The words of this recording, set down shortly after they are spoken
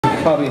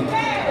Probably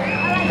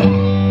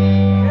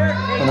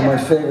one of my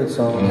favorite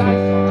songs.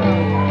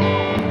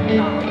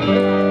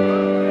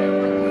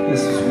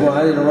 This is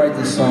why I didn't write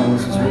this song.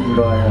 This was written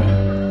by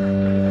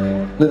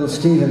little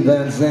Steven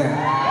Van Zandt.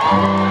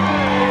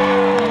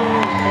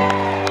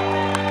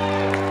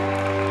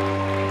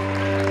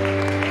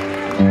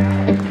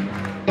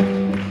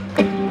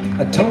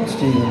 I told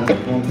Steven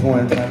at one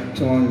point, not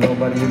too long ago,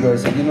 about a year ago, I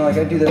said, you know, like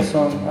I do that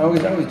song, I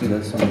always do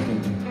that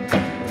song.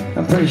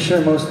 I'm pretty sure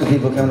most of the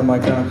people come to my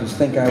concerts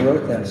think I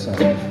wrote that song.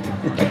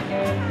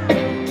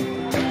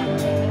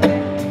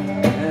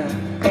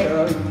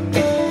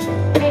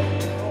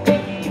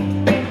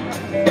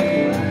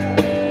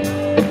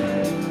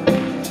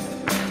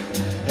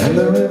 And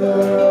the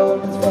river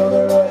opens for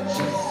the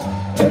righteous,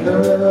 and the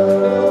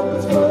river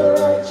opens for the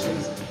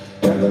righteous,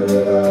 and the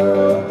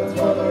river opens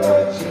for the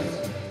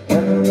righteous,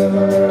 and the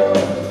river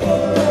opens for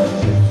the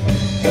righteous,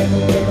 and the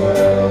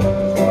river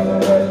opens for the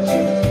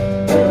righteous,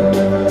 and the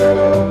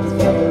river opens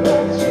for the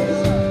righteous,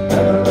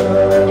 and the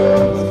river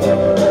opens for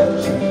the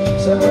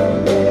righteous.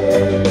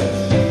 Someday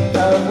I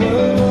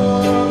will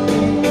walk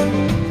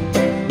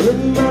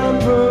with my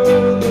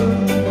brother,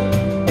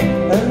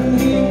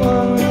 and he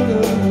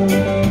wondered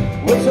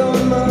what's on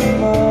my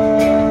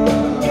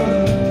mind.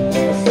 I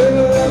say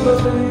what I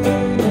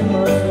believe in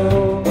my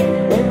soul,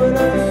 and when I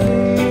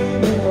see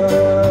in my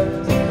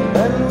eyes,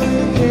 and we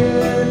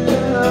get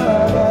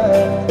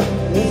tonight,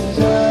 this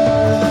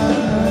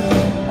time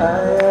I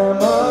am a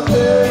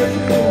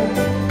patriot,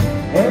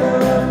 and I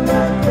love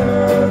my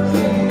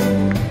country,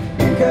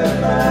 because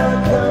my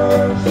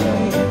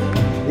country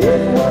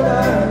is what I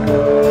know.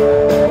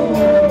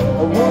 I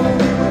wanna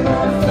be with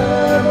my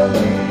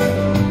family,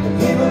 the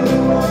people who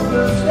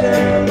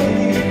understand me.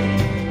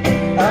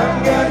 I've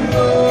got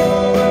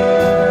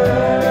nowhere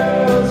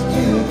else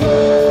to go.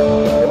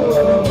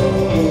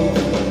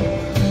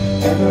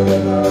 And the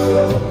river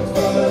opens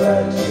for the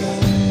righteous,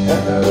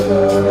 and the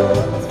river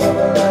opens for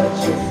the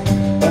righteous,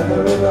 and the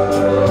river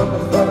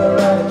opens for the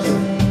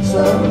righteous.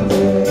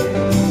 Someday,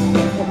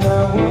 when I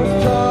was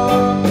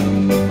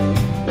talking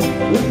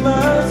with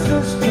my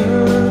sister,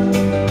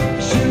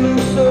 she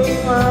looked so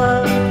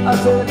fine. I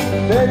said,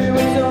 baby,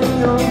 what's on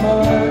your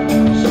mind?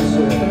 She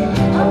said,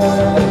 I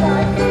wanna be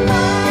like the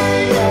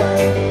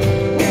lion,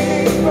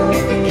 released from the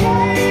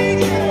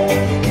cages,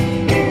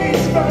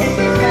 released from the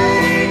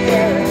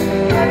cages,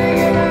 running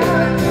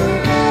around the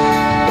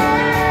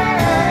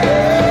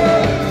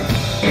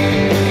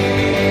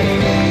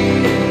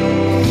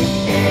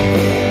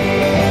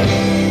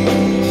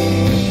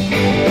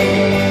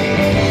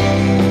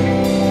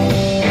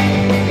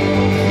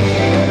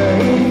And I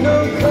ain't no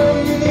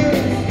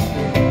communist,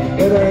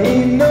 and I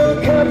ain't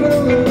no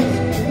capitalist,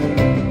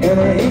 and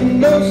I ain't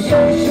no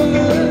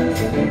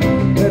socialist,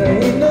 and I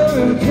ain't no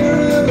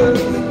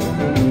imperialist,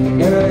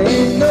 and I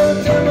ain't no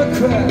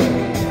Democrat,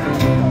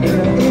 and I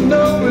ain't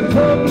no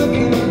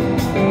Republican. I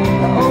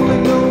only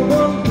know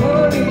one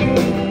party,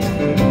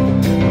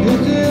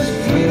 it is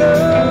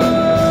freedom.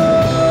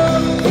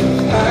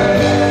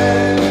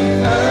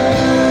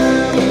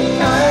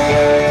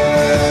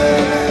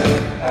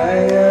 I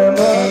am a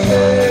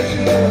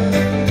patriot,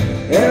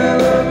 and I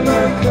love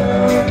my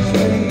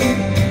country,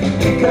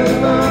 because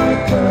my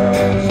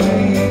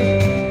country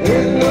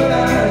is what I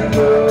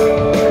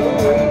know.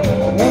 I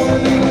wanna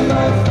be with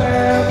my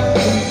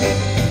family,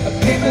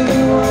 people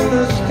who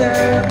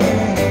understand me.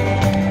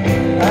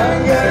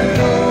 I've got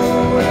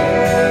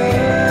nowhere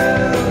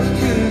else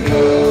to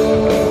go.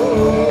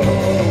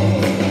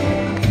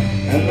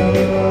 And the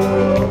river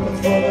opens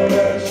for the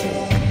righteous,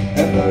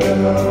 and the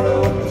river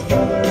opens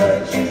for the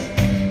righteous,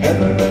 and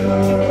the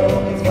river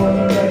opens for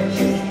the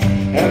righteous,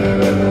 and the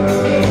river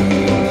opens for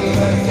the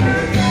righteous,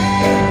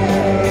 and the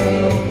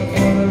river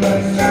opens for the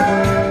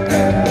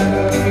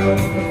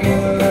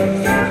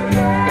righteous,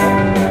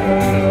 and the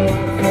river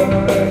opens for the righteous, and the river opens for the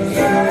righteous,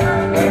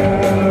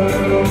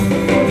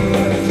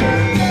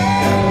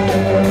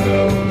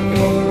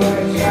 and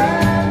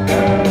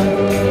the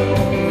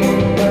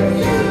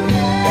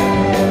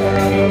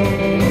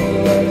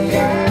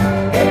river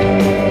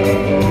opens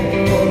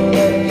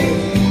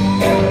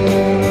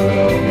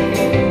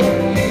for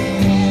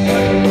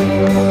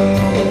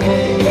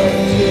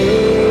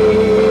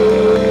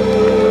the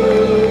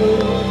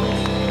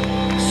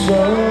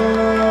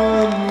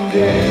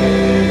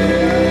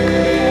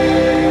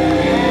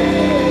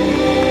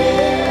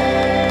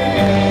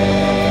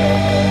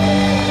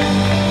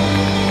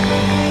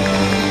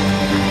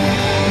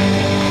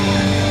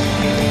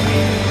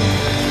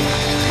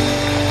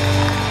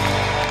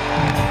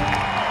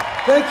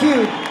Thank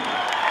you.